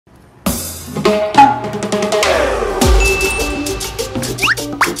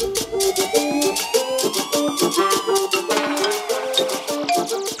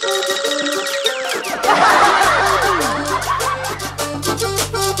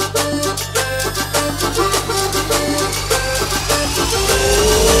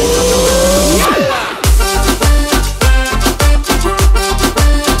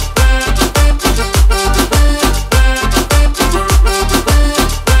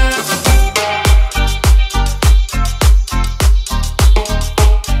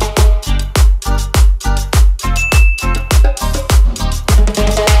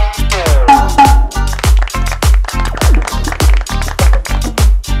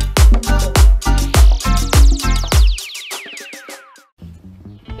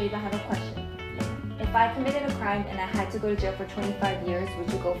Babe, I have a question. If I committed a crime and I had to go to jail for 25 years,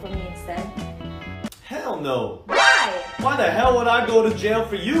 would you go for me instead? Hell no. Why? Why the hell would I go to jail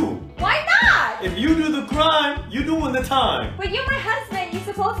for you? Why not? If you do the crime, you doing the time. But you're my husband. You're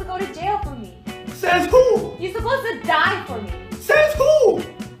supposed to go to jail for me. Says who? You're supposed to die for me. Says who?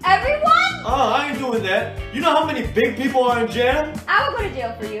 Everyone? I ain't doing that. You know how many big people are in jail? I would go to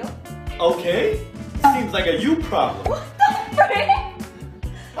jail for you. Okay. Seems like a you problem. What the frick?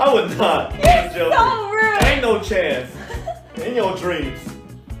 I would not. You're so rude. Ain't no chance. In your dreams.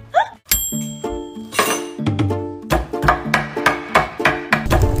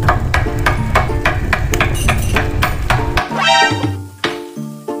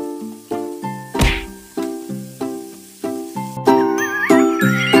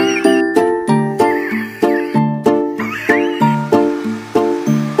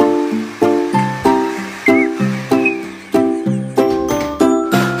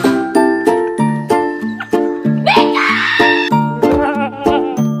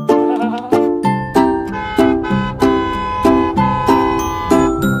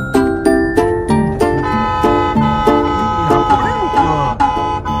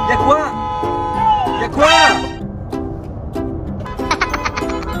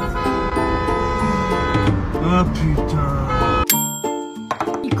 Oh putain.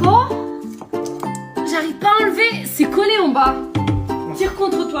 Nico, j'arrive pas à enlever, c'est collé en bas. Tire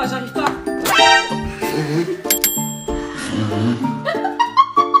contre toi, j'arrive pas.